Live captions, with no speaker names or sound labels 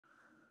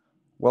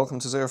Welcome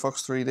to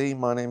ZeroFox 3D.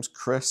 My name's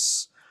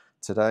Chris.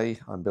 Today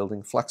I'm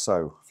building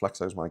Flexo.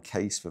 Flexo is my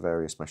case for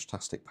various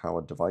Meshtastic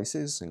powered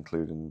devices,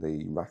 including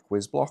the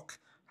WisBlock,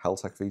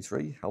 Heltec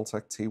V3,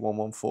 Heltec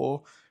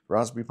T114,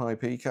 RaspberryPi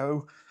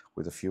Pico,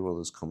 with a few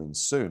others coming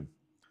soon.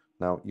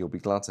 Now, you'll be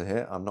glad to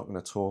hear I'm not going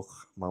to talk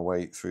my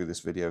way through this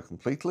video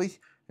completely.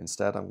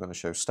 Instead, I'm going to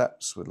show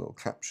steps with little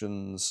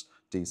captions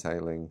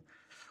detailing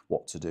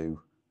what to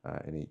do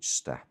in each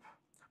step.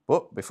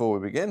 But before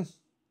we begin,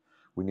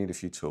 we need a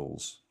few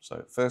tools.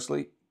 So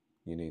firstly,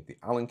 you need the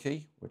Allen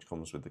key, which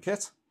comes with the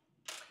kit.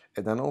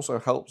 It then also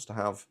helps to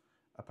have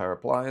a pair of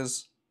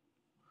pliers,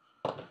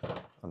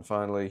 and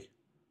finally,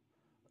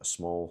 a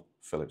small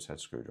Phillips head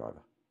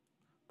screwdriver.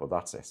 But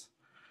that's it.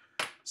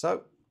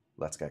 So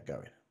let's get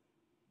going.